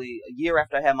was probably a year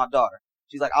after I had my daughter,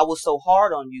 she's like, I was so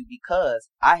hard on you because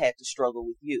I had to struggle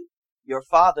with you. Your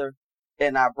father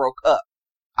and I broke up.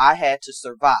 I had to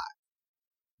survive.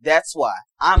 That's why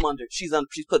she's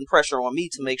putting pressure on me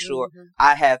to make sure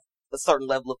I have a certain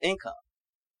level of income.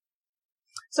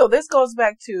 So this goes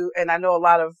back to, and I know a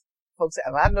lot of folks,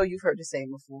 I know you've heard the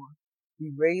saying before,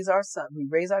 we raise our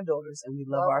daughters and we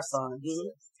love our sons.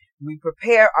 Mm-hmm. We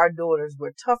prepare our daughters.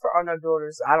 We're tougher on our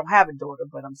daughters. I don't have a daughter,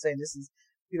 but I'm saying this is,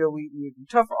 we're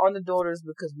tougher on the daughters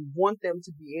because we want them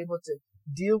to be able to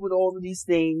deal with all of these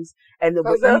things. And they're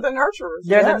the nurturers.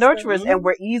 They're the nurturers, and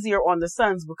we're easier on the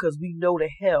sons because we know the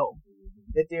hell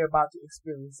that they're about to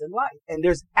experience in life. And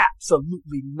there's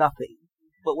absolutely nothing.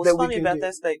 But what's funny about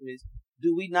that statement is,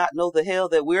 do we not know the hell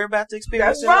that we're about to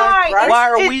experience in life? Right. Why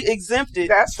are we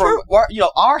exempted from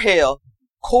our hell,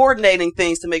 coordinating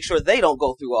things to make sure they don't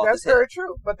go through all this hell? That's very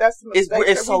true. But that's the mistake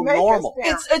it's so normal.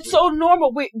 It's so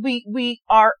normal. We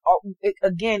are,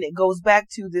 again, it goes back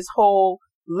to this whole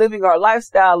living our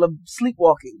lifestyle of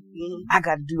sleepwalking. I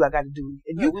gotta do.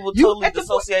 And we will totally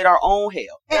dissociate our own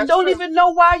hell. And don't even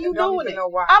know why you doing it.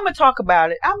 I'm gonna talk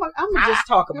about it. I'm gonna just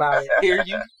talk about it. Hear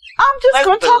you? I'm just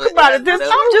gonna talk about it.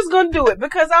 I'm just gonna do it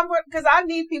because I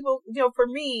need people. For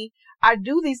me, I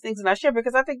do these things and I share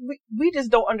because I think we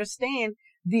just don't understand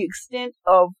the extent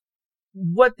of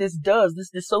what this does, this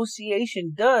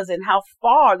dissociation does, and how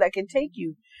far that can take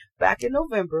you. Back in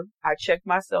November, I checked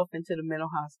myself into the mental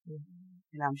hospital,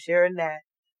 and I'm sharing that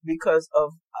because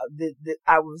of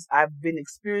I've been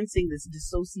experiencing this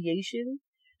dissociation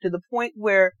to the point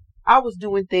where I was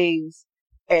doing things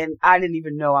and I didn't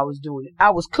even know I was doing it. I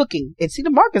was cooking, and see, the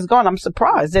mark is gone. I'm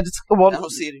surprised that it's I don't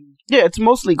see it anymore. Yeah, it's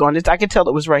mostly gone. I can tell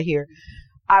it was right here.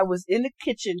 I was in the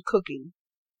kitchen cooking.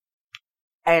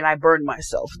 And I burned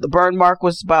myself. The burn mark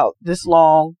was about this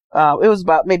long. It was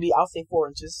about maybe, I'll say 4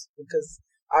 inches, because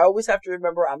I always have to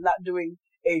remember I'm not doing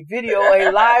a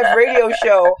live radio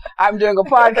show. I'm doing a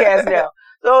podcast now.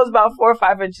 So it was about 4 or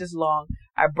 5 inches long.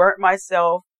 I burnt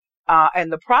myself.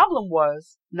 And the problem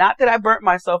was not that I burnt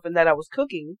myself and that I was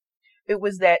cooking. It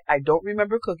was that I don't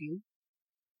remember cooking.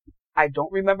 I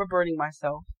don't remember burning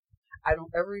myself. I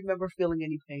don't ever remember feeling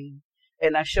any pain.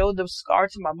 And I showed the scar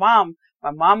to my mom. My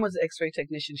mom was an x-ray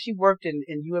technician. She worked in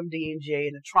UMDNJ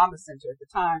in a trauma center at the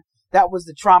time. That was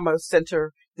the trauma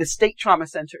center, the state trauma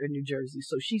center in New Jersey.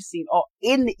 So she's seen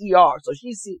in the ER. So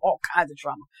she's seen all kinds of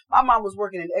trauma. My mom was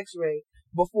working in x-ray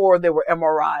before there were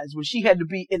MRIs, when she had to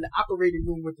be in the operating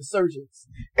room with the surgeons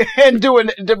and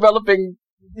developing,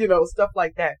 stuff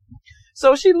like that.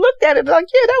 So she looked at it like,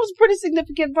 yeah, that was a pretty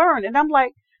significant burn. And I'm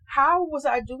like, how was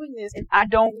I doing this? And I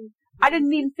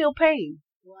didn't even feel pain.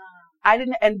 Wow. I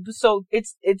didn't, and so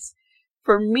it's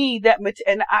for me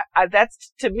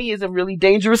that's to me is a really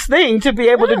dangerous thing to be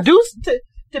able to do,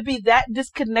 to be that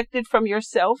disconnected from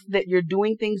yourself that you're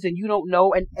doing things and you don't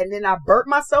know. And then I burnt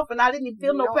myself and I didn't even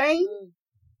feel no pain.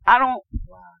 I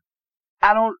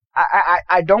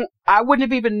wouldn't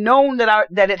have even known that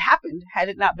it happened had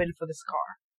it not been for the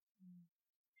scar.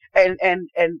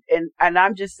 And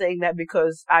I'm just saying that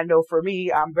because I know for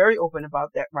me, I'm very open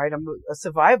about that, right? I'm a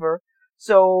survivor.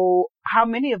 So how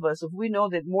many of us, if we know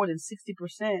that more than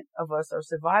 60% of us are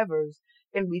survivors,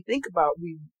 and we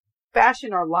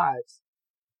fashion our lives,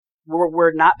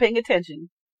 we're not paying attention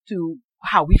to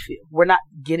how we feel. We're not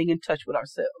getting in touch with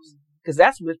ourselves, because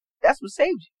that's what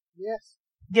saves you. Yes.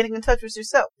 Getting in touch with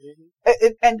yourself.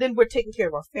 Mm-hmm. And then we're taking care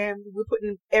of our family. We're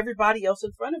putting everybody else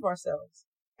in front of ourselves.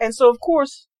 And so, of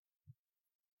course,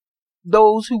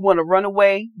 those who want to run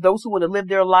away, those who want to live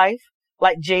their life,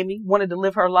 like Jamie wanted to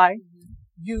live her life.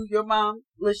 Your mom,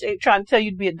 Lachey, trying to tell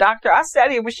you to be a doctor. I sat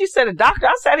here, when she said a doctor,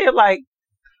 I sat here like,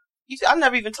 I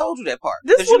never even told you that part.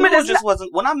 This woman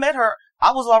wasn't, when I met her,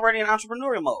 I was already in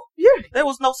entrepreneurial mode. Yeah. There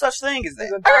was no such thing as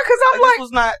that. Because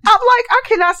I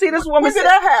cannot see this woman. When did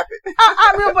that happen?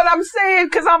 I mean, but I'm saying,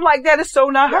 because I'm like, that is so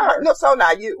not her. No, so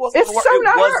not you. It's so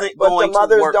not her. But the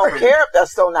mothers don't care if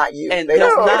that's so not you. And they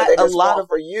there's not they a lot of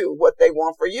for you what they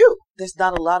want for you. There's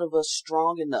not a lot of us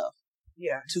strong enough.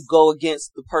 Yeah. To go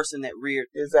against the person that reared.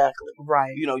 Exactly.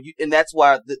 Right. And that's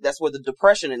why that's where the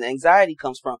depression and the anxiety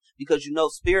comes from, because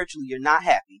spiritually you're not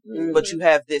happy, but you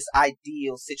have this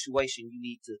ideal situation you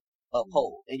need to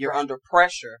uphold, and you're under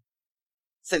pressure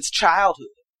since childhood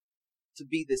to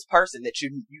be this person that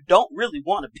you don't really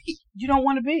want to be. You don't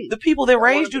want to be. The people that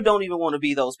raised you don't even want to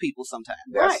be those people sometimes.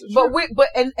 Right. But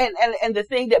the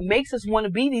thing that makes us want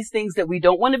to be these things that we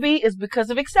don't want to be is because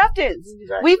of acceptance.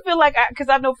 Exactly. We feel like, because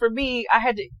I know for me, I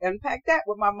had to unpack that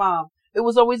with my mom. It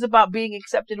was always about being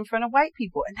accepted in front of white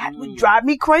people, and that would drive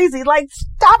me crazy. Like,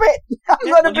 stop it!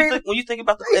 When you think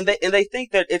about and they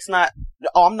think that it's not.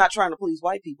 Oh, I'm not trying to please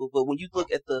white people, but when you look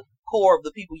at the core of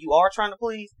the people you are trying to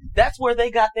please, that's where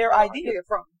they got their idea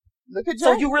from. Look at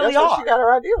so you really are. She got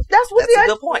her idea. That's a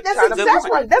good point. That's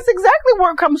exactly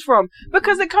where it comes from,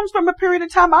 because it comes from a period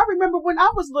of time. I remember when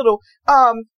I was little.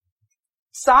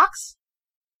 Socks,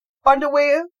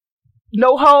 underwear,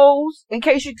 no hose in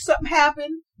case something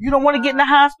happened. You don't want to get in the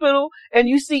hospital, and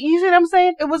you see what I'm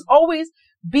saying? It was always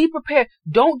be prepared.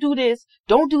 Don't do this.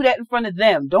 Don't do that in front of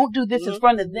them. Don't do this in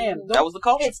front of them. That was the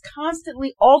culture. It's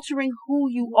constantly altering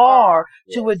who you are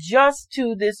to adjust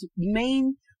to this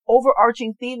main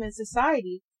overarching theme in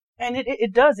society. And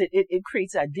it does. It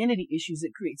creates identity issues.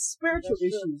 It creates spiritual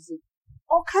issues.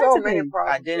 All kinds of things.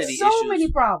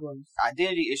 Many problems.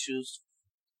 Identity issues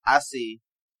I see,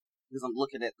 because I'm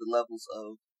looking at the levels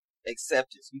of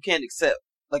acceptance. You can't accept.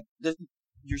 Like,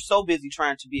 you're so busy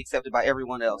trying to be accepted by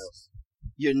everyone else.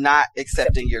 You're not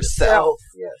accepting yourself.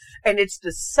 Yes. And it's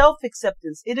the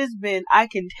self-acceptance. It has been, I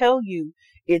can tell you,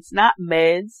 It's not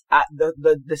meds.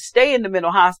 The stay in the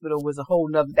mental hospital was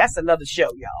that's another show,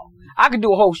 y'all. I could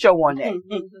do a whole show on that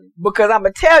because I'm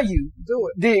going to tell you,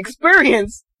 the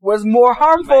experience was more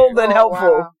harmful than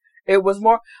helpful. Wow. It was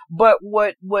more, but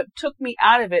what took me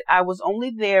out of it, I was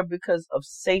only there because of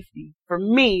safety. For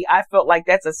me, I felt like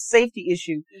that's a safety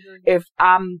issue. If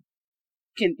and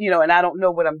I don't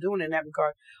know what I'm doing in that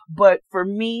regard, but for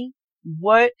me,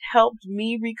 what helped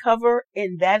me recover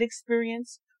in that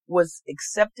experience was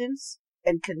acceptance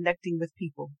and connecting with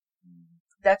people.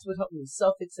 That's what helped me,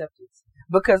 self-acceptance.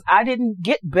 Because I didn't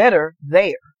get better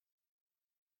there.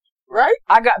 Right?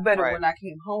 I got better when I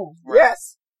came home. Right?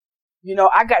 Yes.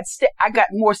 I got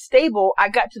more stable. I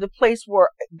got to the place where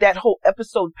that whole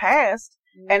episode passed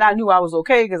and I knew I was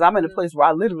okay because I'm in a place where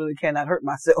I literally cannot hurt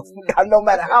myself. No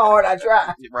matter how hard I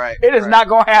try. Right. It is not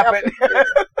going to happen.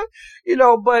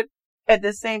 But at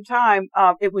the same time,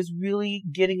 it was really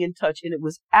getting in touch. And it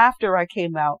was after I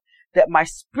came out that my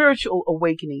spiritual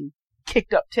awakening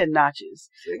kicked up 10 notches.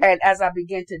 And as I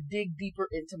began to dig deeper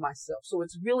into myself. So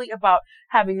it's really about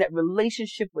having that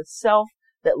relationship with self,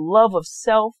 that love of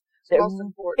self.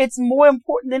 It's more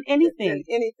important than anything.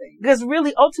 Because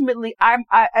really, ultimately, I'm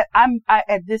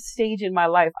at this stage in my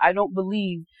life, I don't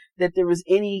believe that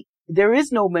there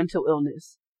is no mental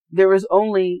illness. There is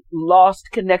only lost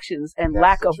connections and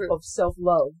lack of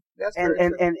self-love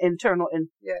and internal.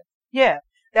 Yeah,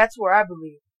 that's where I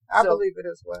believe. I believe it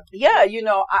as well. Yeah,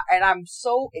 and I'm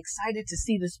so excited to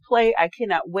see this play. I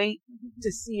cannot wait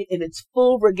to see it in its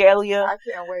full regalia. I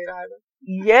can't wait either.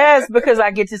 Yes, because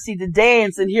I get to see the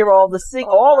dance and hear all the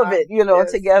all of it,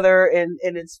 together in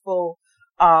its full,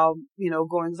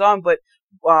 goings on. But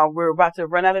we're about to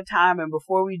run out of time, and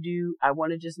before we do, I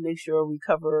want to just make sure we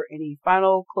cover any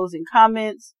final closing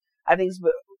comments. I think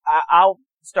I'll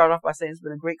start off by saying it's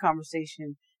been a great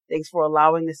conversation. Thanks for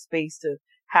allowing this space to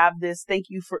have this. Thank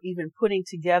you for even putting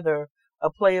together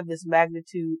a play of this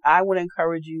magnitude. I want to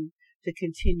encourage you to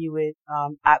continue it.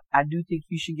 I do think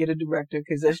you should get a director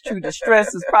because that's true. The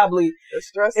stress is probably the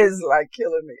stress is like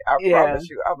killing me. I promise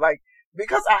you. I'm like,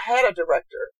 because I had a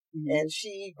director and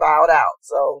she bowed out.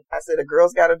 So I said, a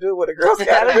girl's got to do what a girl's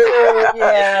got to do.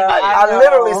 Yeah, I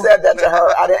literally said that to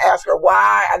her. I didn't ask her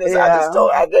why. I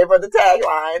gave her the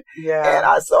tagline.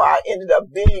 Yeah. And so I ended up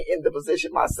being in the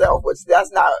position myself, which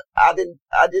I didn't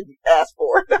ask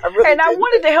for it. I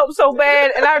wanted to help so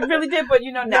bad, and I really did, but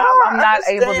now I'm not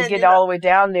able to get all the way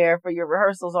down there for your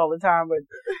rehearsals all the time, but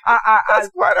that's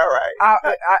quite all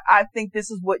right. I think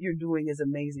this is what you're doing is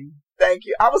amazing. Thank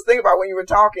you. I was thinking about when you were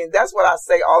talking, that's what I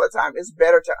say all the time. It's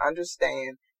better to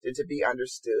understand than to be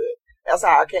understood. That's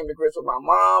how I came to grips with my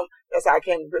mom. That's how I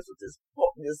came to grips with this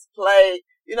play.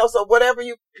 So whatever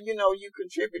you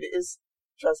contributed is,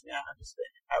 trust me, I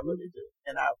understand. I really do.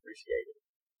 And I appreciate it.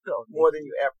 So more than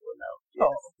you ever will know.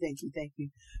 Yes. Oh, thank you.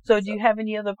 So do you have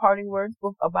any other parting words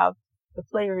about the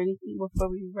play or anything before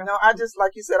we wrap? No, I just,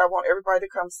 like you said, I want everybody to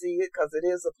come see it because it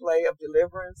is a play of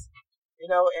deliverance,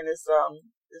 and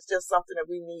it's just something that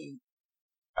we need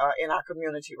in our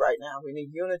community right now. We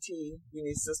need unity. We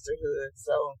need sisterhood.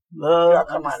 So love,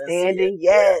 understanding.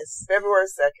 Yes. February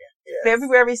 2nd. Yes.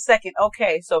 February 2nd.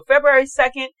 Okay. So February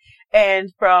 2nd and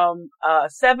from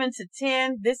 7 to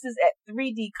 10, this is at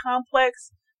 3D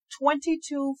Complex,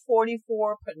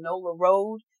 2244 Panola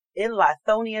Road in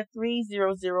Lithonia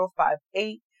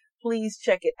 30058. Please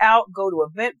check it out. Go to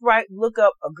Eventbrite. Look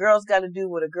up A Girl's Gotta Do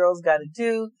What a Girl's Gotta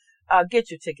Do.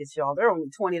 Get your tickets, y'all. They're only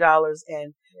 $20.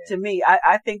 And to me,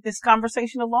 I think this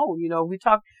conversation alone, we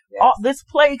talk, this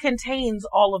play contains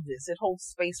all of this. It holds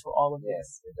space for all of this.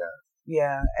 Yes, it does.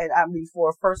 Yeah. And I mean,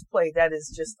 for a first play, that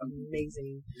is just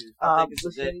amazing. I think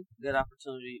it's a good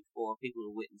opportunity for people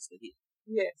to witness the healing.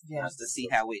 Yes. To see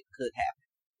how it could happen.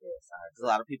 Yes. Because a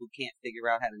lot of people can't figure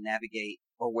out how to navigate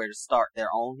or where to start their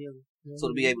own healing. So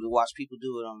to be able to watch people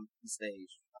do it on the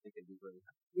stage, I think it'd be really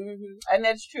nice. And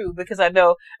that's true because I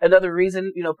know another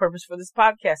reason, purpose for this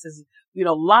podcast is,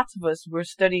 lots of us, we're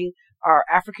studying our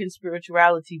African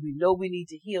spirituality. We know we need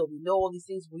to heal. We know all these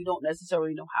things, but we don't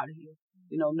necessarily know how to heal.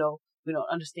 We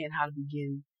don't understand how to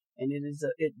begin. And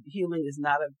healing is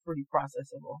not a pretty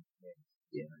process at all.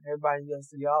 Yeah, everybody else,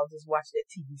 y'all just watch that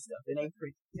TV stuff. It ain't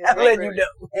pretty. I'm letting you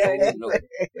know. It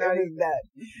ain't that.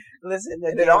 Listen,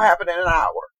 it don't happen in an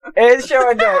hour. It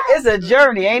sure don't. It's a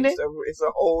journey, ain't it? It's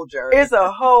a whole journey. It's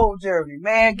a whole journey,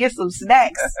 man. Get some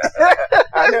snacks.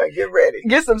 I know. Get ready.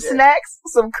 Get some snacks,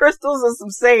 some crystals, and some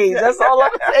sage. That's all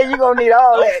I'm saying. You're gonna need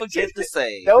all that. Don't forget the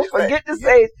sage. Don't forget the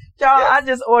sage, y'all. I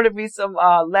just ordered me some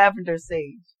lavender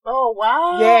sage. Oh,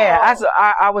 wow. Yeah,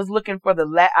 I was looking for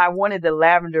I wanted the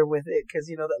lavender with it because,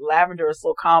 you know, the lavender is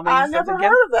so calming. I never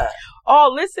heard of that. Oh,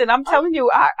 listen, I'm telling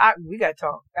you, we got to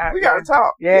talk. We got to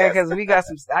talk. Yeah, because I got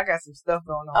some stuff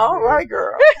going on. All right,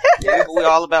 girl. Yeah, we're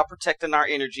all about protecting our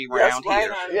energy around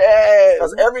here. Yes.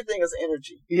 Because everything is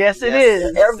energy. Yes, it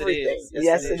is. Everything.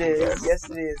 Yes, it is. Yes,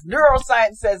 it is.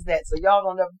 Neuroscience says that, so y'all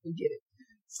don't ever forget it.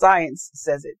 Science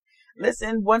says it.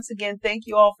 Listen, once again, thank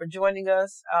you all for joining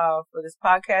us for this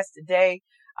podcast today.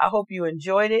 I hope you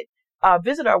enjoyed it.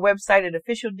 Visit our website at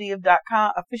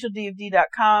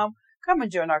officialdfd.com. Come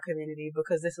and join our community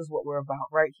because this is what we're about,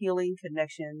 right? Healing,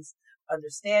 connections,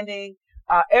 understanding.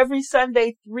 Every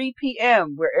Sunday, 3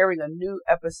 p.m., we're airing a new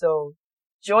episode.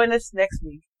 Join us next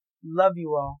week. Love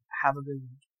you all. Have a good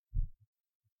week.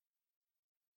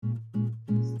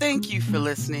 Thank you for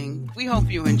listening. We hope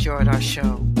you enjoyed our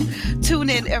show. Tune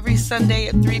in every Sunday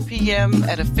at 3 p.m.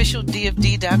 at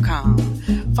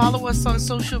officialdfd.com. Follow us on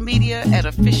social media at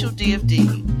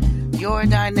officialdfd. Your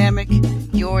dynamic,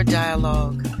 your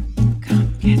dialogue.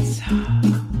 Come get some.